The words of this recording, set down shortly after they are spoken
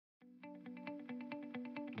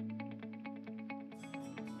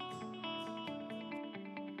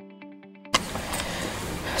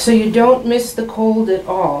So you don't miss the cold at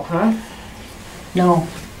all, huh? No.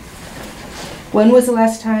 When was the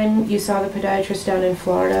last time you saw the podiatrist down in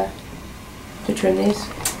Florida to trim these?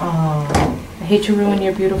 I hate to ruin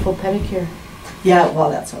your beautiful pedicure. Yeah, well,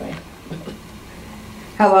 that's all right.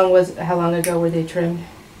 How long ago were they trimmed?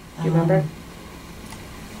 Do you remember?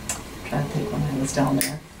 I'm trying to think when I was down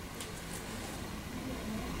there.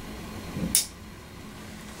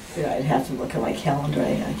 Yeah, I'd have to look at my calendar.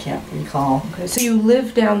 I can't recall. Okay, so you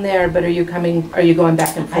live down there, but are you going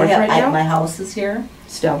back and forth right now? My house is here.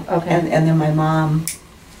 Still, okay. And then my mom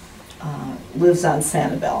lives on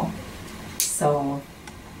Sanibel. So,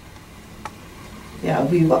 yeah,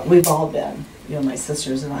 we've all been, you know, my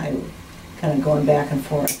sisters and I, kind of going back and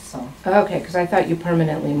forth, so. Okay, because I thought you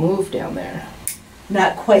permanently moved down there.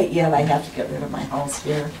 Not quite yet. I have to get rid of my house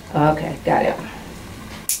here. Okay, got it.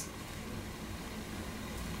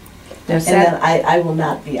 Now, and then I will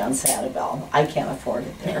not be on Sanibel. I can't afford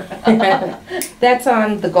it there. That's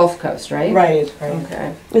on the Gulf Coast, right? Right.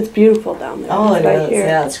 Okay. It's beautiful down there. Oh, it is.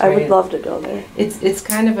 Yeah, it's great. I would love to go there. It's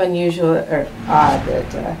kind of unusual or odd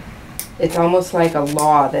that it's almost like a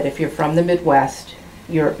law that if you're from the Midwest,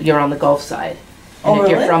 you're on the Gulf side, and if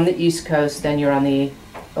you're from the East Coast, then you're on the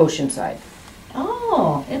ocean side.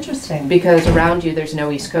 Oh, interesting. Because around you, there's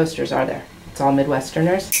no East Coasters, are there? It's all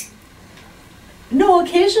Midwesterners. No,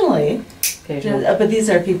 occasionally. Occasionally. But these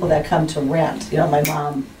are people that come to rent. You know, my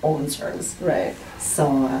mom owns hers. Right.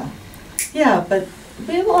 So, yeah, but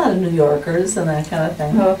we have a lot of New Yorkers and that kind of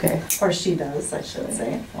thing. Oh, okay. Or she does, I should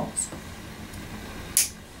say. Oops.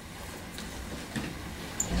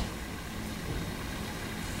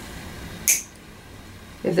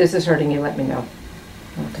 If this is hurting you, let me know.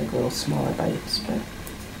 I'll take a little smaller bites. But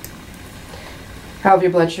how have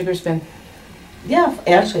your blood sugars been? Yeah,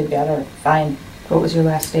 actually better. Fine. What was your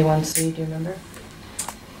last A1C? Do you remember?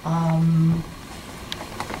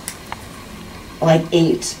 Like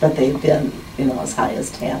 8, but they've been, you know, as high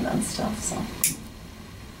as 10 and stuff, so.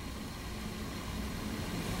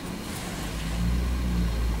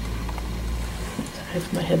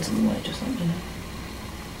 If my head's in the way, just let me know.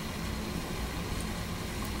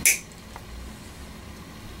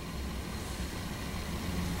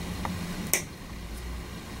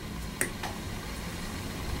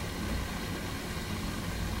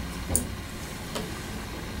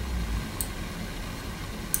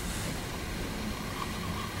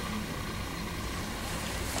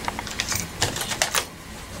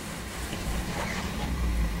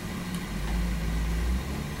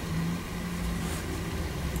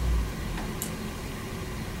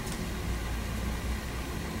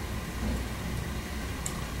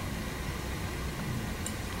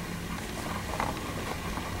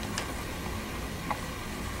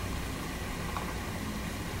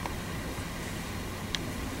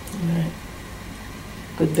 Alright.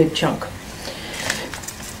 Good big chunk.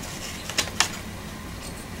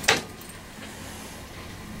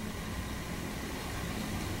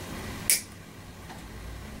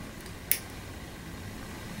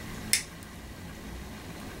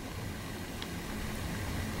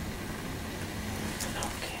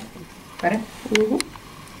 Okay. Ready? Mm-hmm.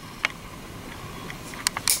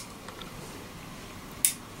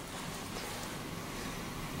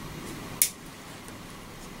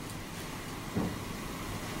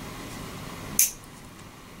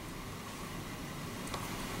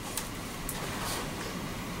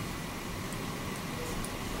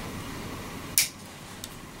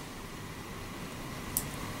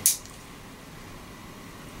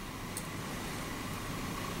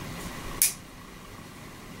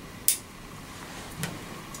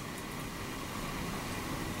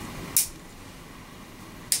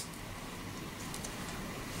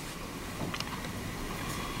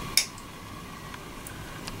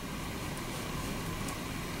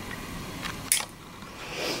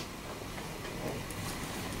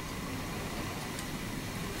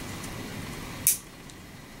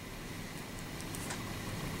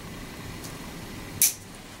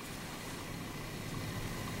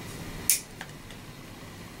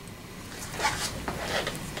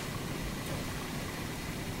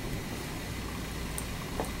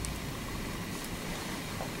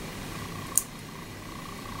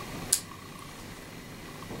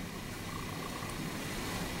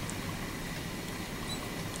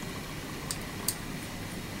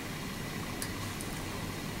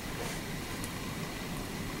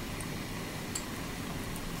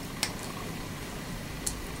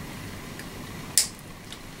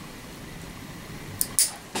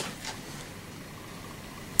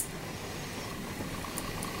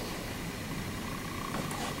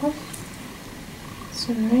 Is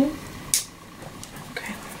that all right?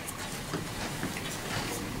 Okay.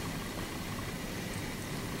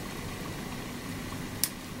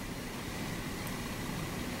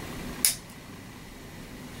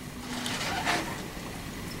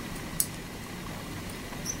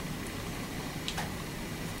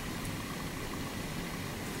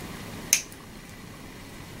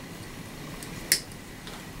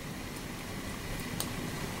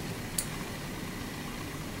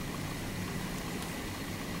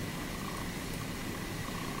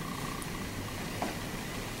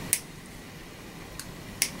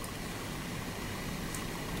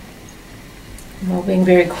 I'm all being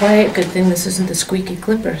very quiet. Good thing this isn't the squeaky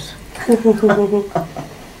clippers.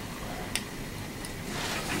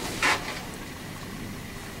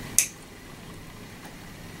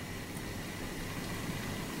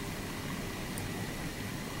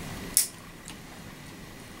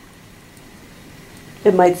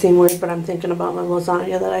 It might seem weird, but I'm thinking about my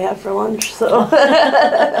lasagna that I had for lunch, so.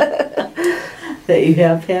 That you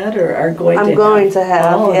have had or are going to have? I'm going to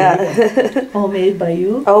have, Oh, yeah. Homemade by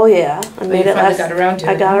you? Oh, yeah. I made it finally last. got around to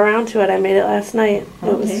I it, got huh? around to it. I made it last night.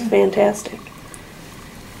 It was Okay. fantastic.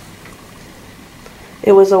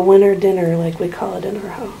 It was a winter dinner, like we call it in our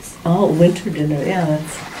house. Oh, winter dinner, yeah,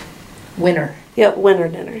 that's, Winner. Yep, winter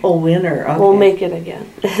dinner. oh, winter, okay. We'll make it again.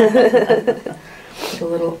 Put a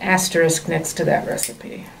little asterisk next to that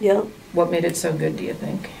recipe. Yep. What made it so good, do you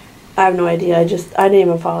think? I have no idea. I didn't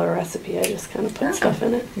even follow a recipe. I just kind of put Oh. stuff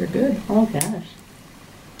in it. You're good. Oh, gosh.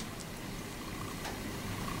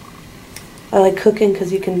 I like cooking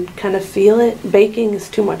because you can kind of feel it. Baking is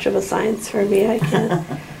too much of a science for me. I can't.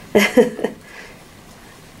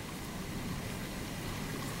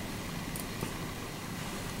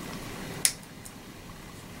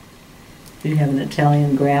 Do you have an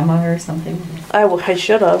Italian grandma or something? I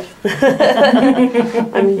should have.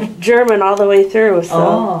 I'm German all the way through, so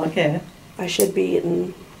Oh, okay. I should be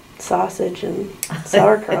eating sausage and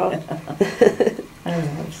sauerkraut. I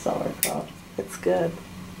love sauerkraut. It's good.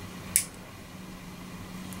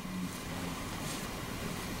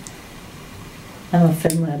 I'm a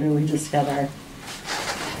Finlander. We just had our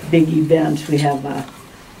big event. We have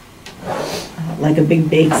like a big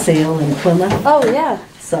bake sale in Plymouth. Oh yeah,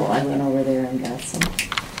 So I went over there and got some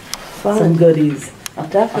fun. goodies.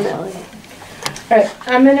 Definitely. All right,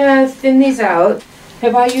 I'm gonna thin these out.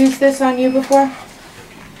 Have I used this on you before?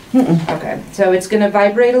 Okay, so it's gonna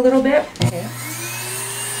vibrate a little bit. Okay.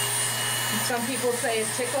 Some people say it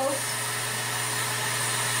tickles.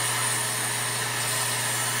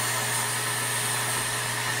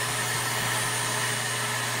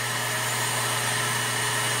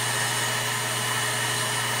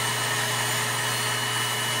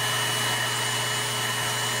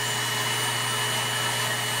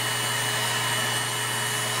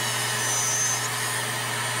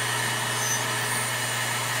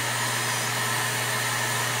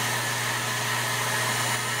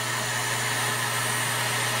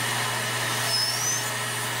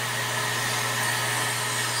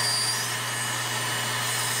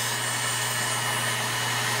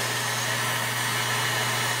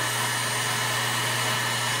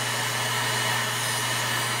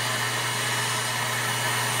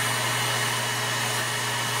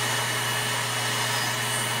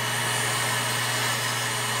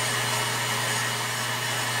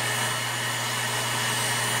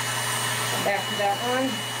 Back to that one.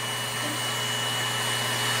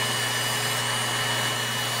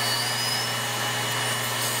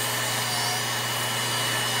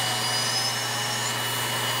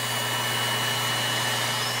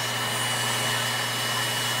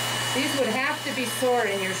 These would have to be sore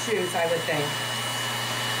in your shoes, I would think.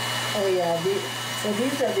 Oh yeah. So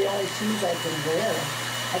these are the only shoes I can wear.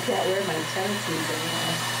 I can't wear my tennis shoes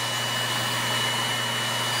anymore.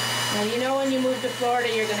 Now, you know when you move to Florida,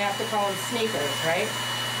 you're going to have to call them sneakers, right?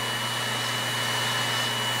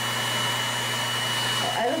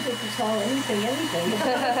 I don't think you call anything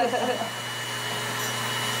anything.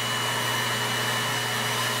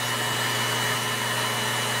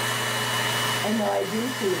 I know I do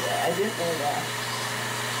see that. I didn't know that.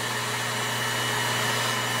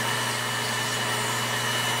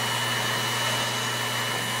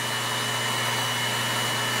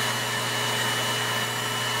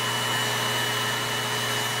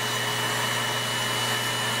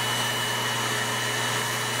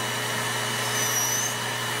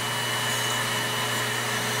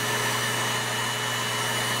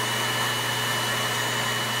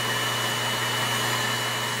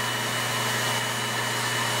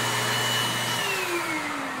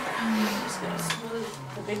 Just going to smooth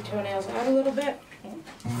the big toenails out a little bit.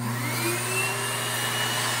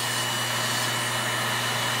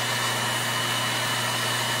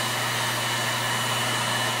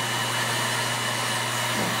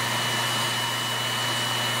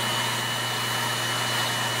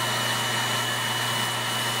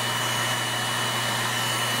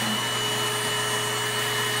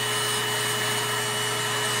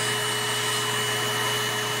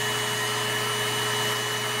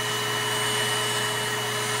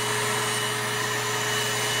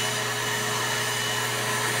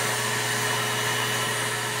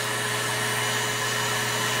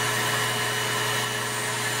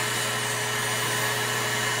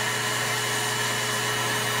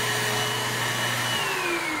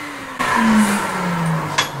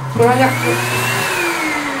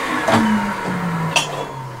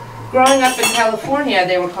 Growing up in California,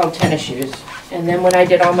 they were called tennis shoes. And then when I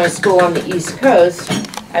did all my school on the East Coast,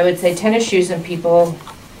 I would say tennis shoes and people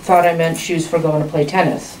thought I meant shoes for going to play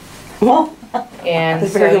tennis. Well, And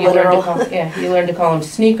that's so very you literal. you learned to call them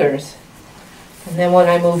sneakers. And then when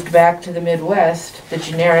I moved back to the Midwest, the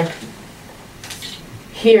generic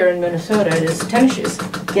here in Minnesota is tennis shoes.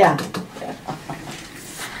 Yeah.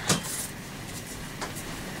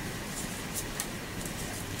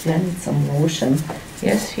 I need some lotion.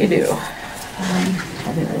 Yes, you do.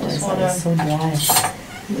 I didn't realize just that was so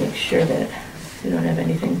dry. Make sure that we don't have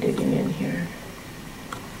anything digging in here.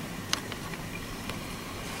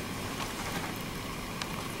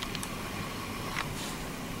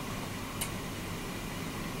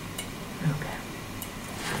 Okay.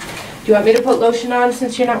 Do you want me to put lotion on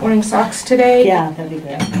since you're not wearing socks today? Yeah, that'd be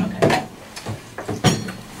good. Okay.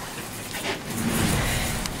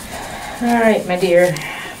 All right, my dear.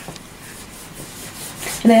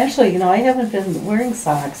 And actually, you know, I haven't been wearing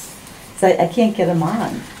socks, so I can't get them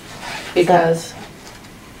on. Because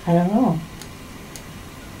I don't know.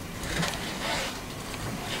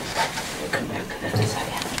 we'll come back to that in a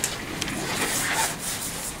second.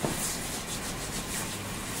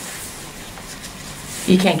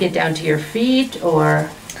 You can't get down to your feet, or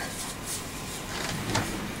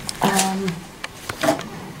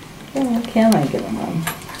When can I get them on?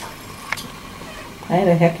 I had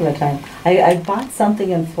a heck of a time. I bought something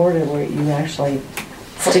in Florida where you actually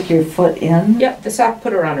stick your foot in. yep, the sock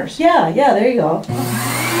putter runners. Yeah, there you go. So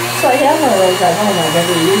I have one of those at home. I've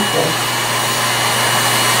never used it.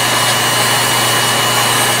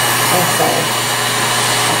 Oh, sorry.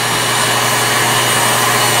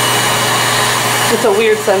 It's a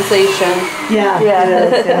weird sensation. Yeah, Yeah.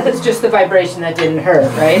 it is, yeah. It's just the vibration that didn't hurt,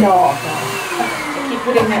 right? No. I keep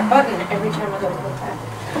hitting that button every time I go to look back.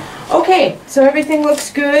 Okay, so everything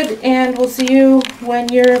looks good, and we'll see you when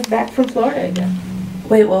you're back from Florida again.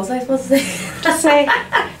 Wait, what was I supposed to say?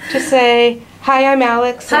 Just say, hi, I'm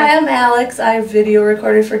Alex. Hi, I'm Alex. I video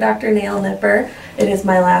recorded for Dr. Nail Nipper. It is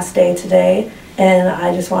my last day today, and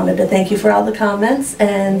I just wanted to thank you for all the comments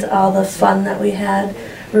and all the fun that we had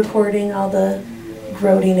recording all the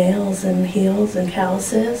grody nails and heels and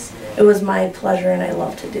calluses. It was my pleasure, and I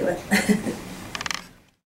love to do it.